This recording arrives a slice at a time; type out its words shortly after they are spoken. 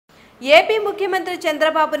AP ముఖ్యమంత్రి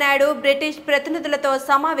Chandrababu Naidu British ప్రతినిధులతో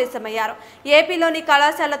సమావేశమయ్యారు. ఏపీలోని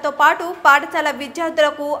కళాశాలతో పాటు పాఠశాల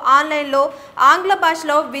విద్యార్థులకు ఆన్లైన్లో ఆంగ్ల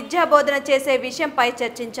భాషలో విద్యా బోధన చేసే విషయంపై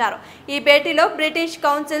చర్చించారు. ఈ భేటీలో బ్రిటిష్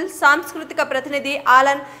కౌన్సిల్ సాంస్కృతిక ప్రతినిధి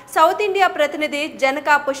ఆలన్, సౌత్ ఇండియా ప్రతినిధి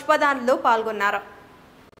జనకా పుష్పదాన్లు పాల్గొన్నారు.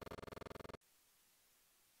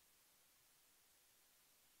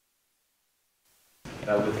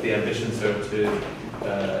 With the ambition to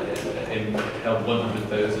help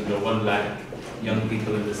 100,000 or 1 lakh young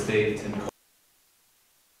people in the state in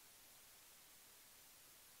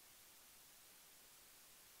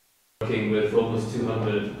working with almost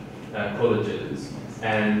 200 colleges,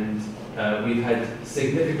 and we've had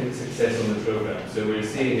significant success on the program. So we're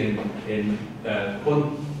seeing in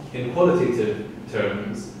qualitative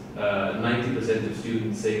terms 90% of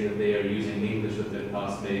students saying that they are using English with their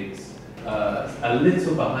classmates. A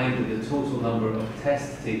little behind the total number of test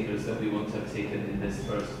takers that we want to have taken in this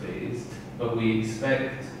first phase, but we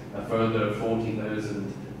expect a further 40,000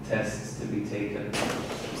 tests to be taken.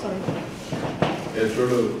 Sorry. Yes,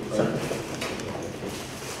 sure.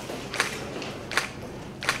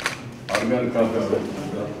 Army and